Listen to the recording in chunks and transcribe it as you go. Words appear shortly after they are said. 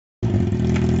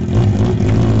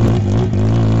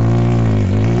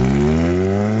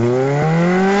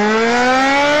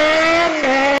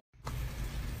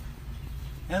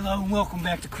and welcome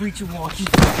back to Creature Watching.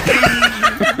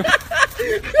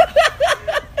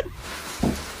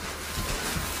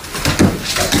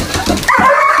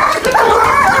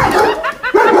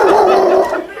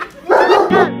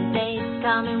 Days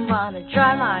coming, wanna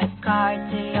drive my car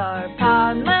to your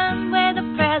apartment with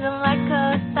a present like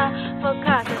a star for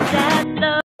Carter Dad.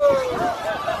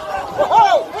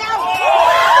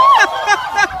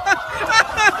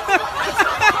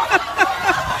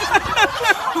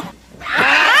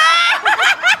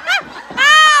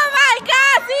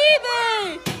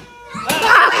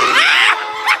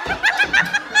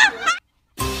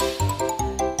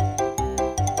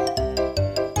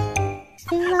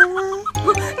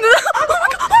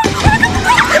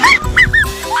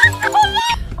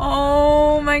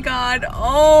 Oh my god.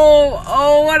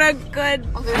 Oh, what a good.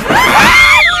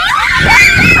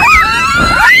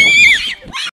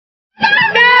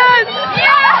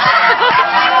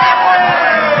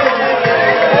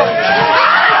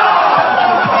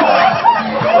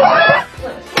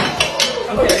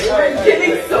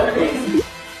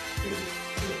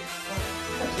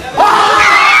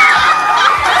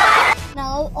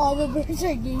 Now all the birds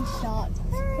are getting shot.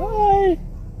 Hi!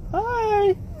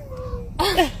 Hi!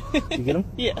 You get him?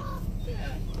 Yeah.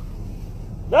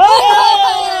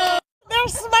 Oh! They're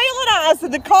smiling at us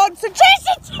in the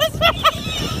concentration.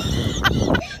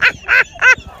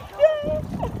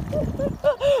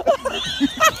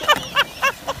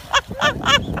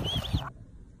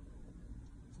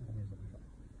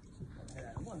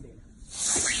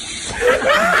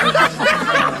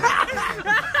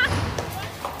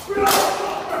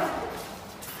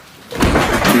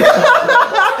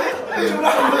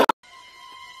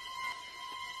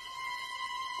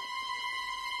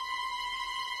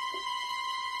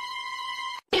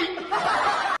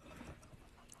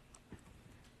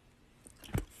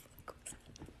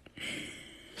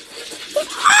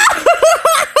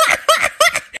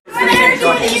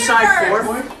 Inside four.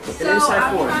 Inside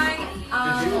four.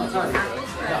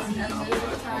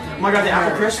 Oh my god, the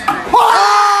apple crisp.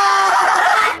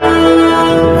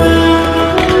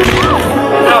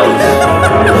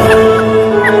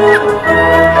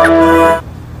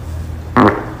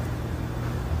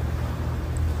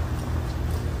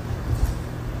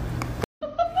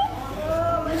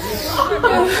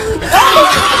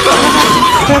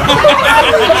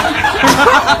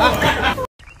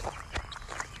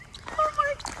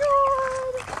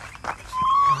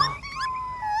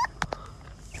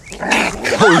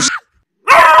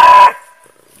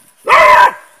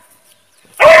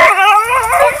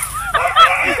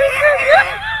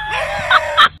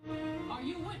 Are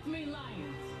you with me,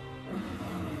 lions?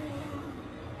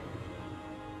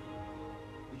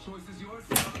 The choice is yours.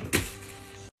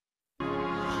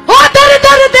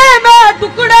 मैं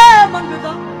टुकड़े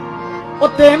मंगदा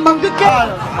ओते मंग के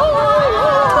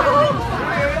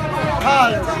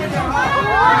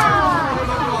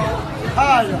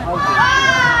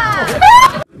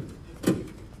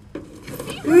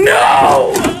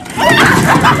No!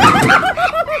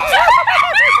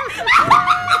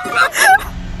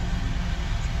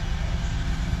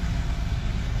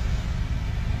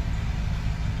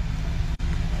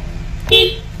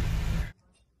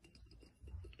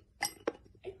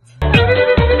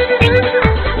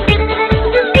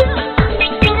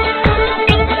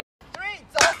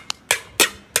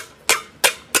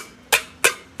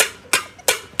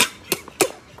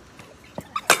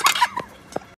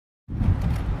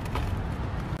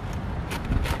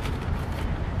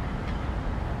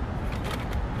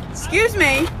 Excuse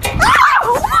me.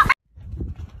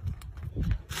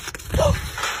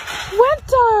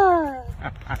 winter.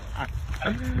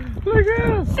 Look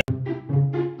at this.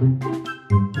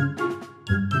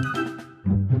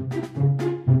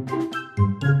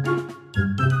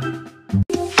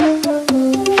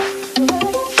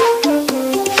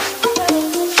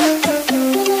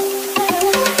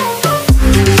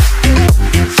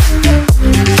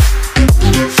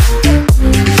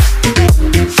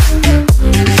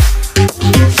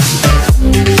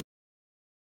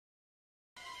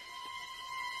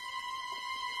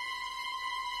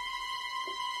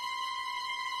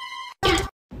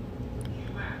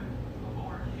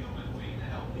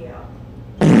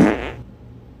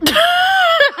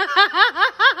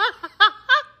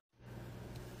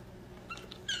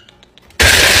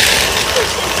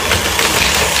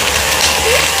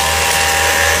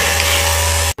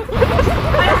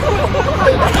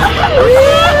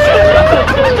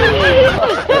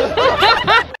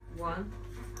 One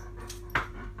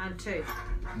and two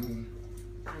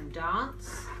and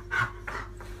dance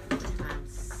and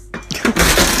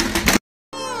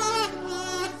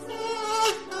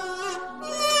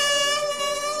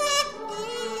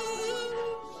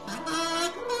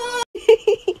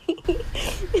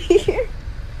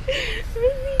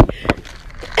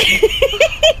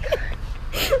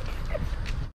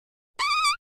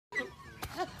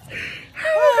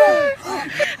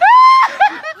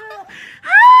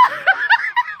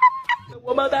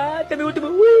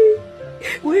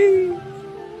Wee.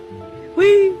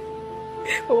 Wee.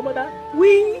 One more time.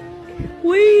 Wee.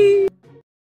 Wee.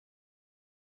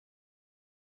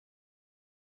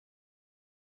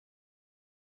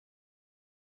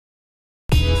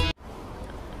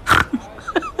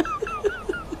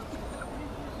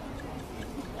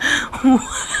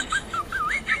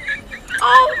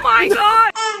 Oh my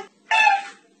god!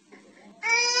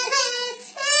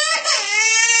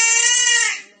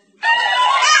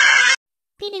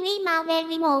 Pee-wee, my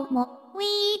very mo,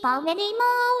 we found any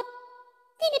more.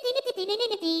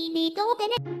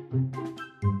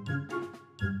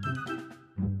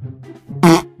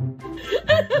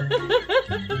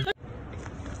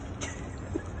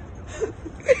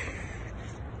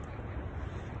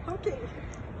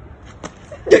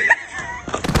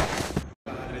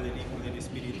 Padre, del Hijo y del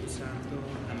Espíritu Santo.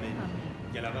 Amén.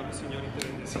 Te alabamos, Señor, y te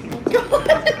bendecimos.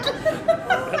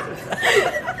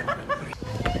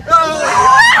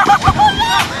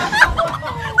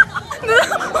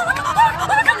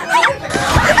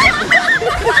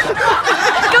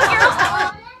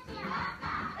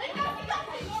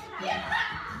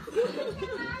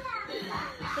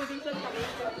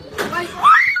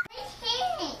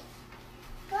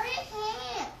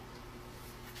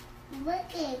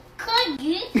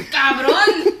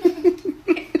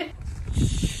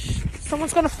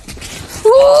 Someone's gonna.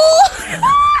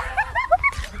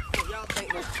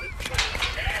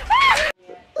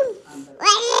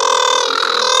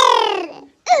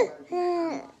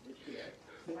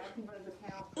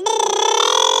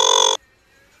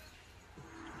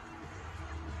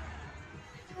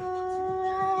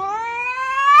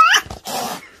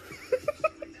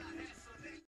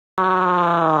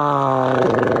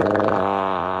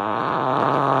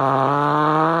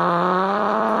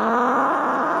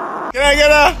 Can I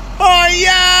get a? Oh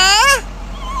yeah!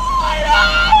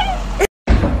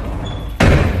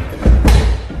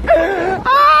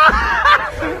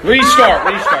 Restart.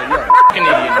 You're a fucking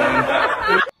idiot, man.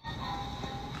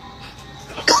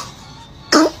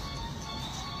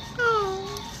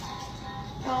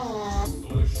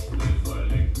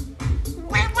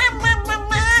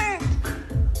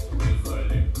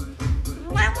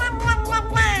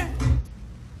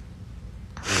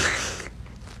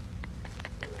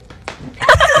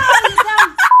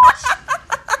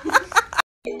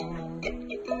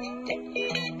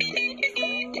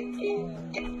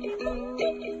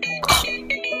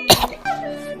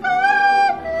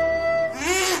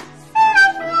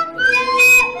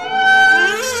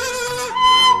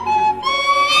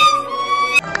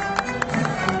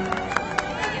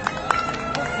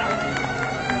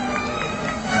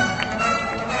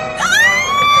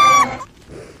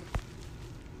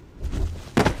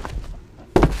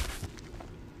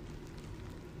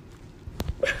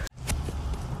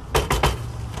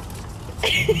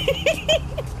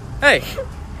 Hey,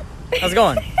 how's it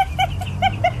going?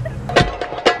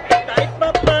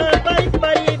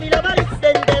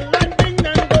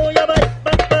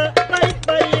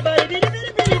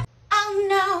 Oh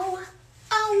no,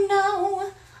 oh no,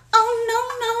 oh no,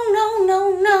 no, no, no,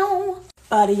 no.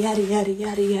 Yada yada yada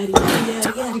yada yada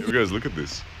yada yada. You guys, look at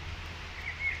this.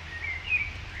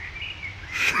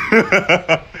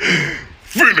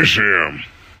 Finish him.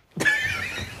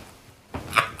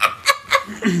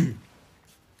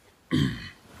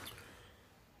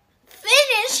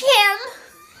 Finish him.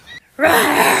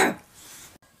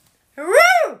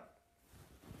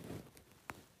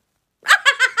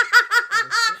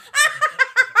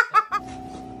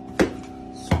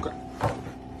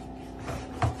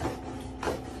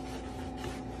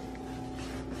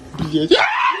 Yeah.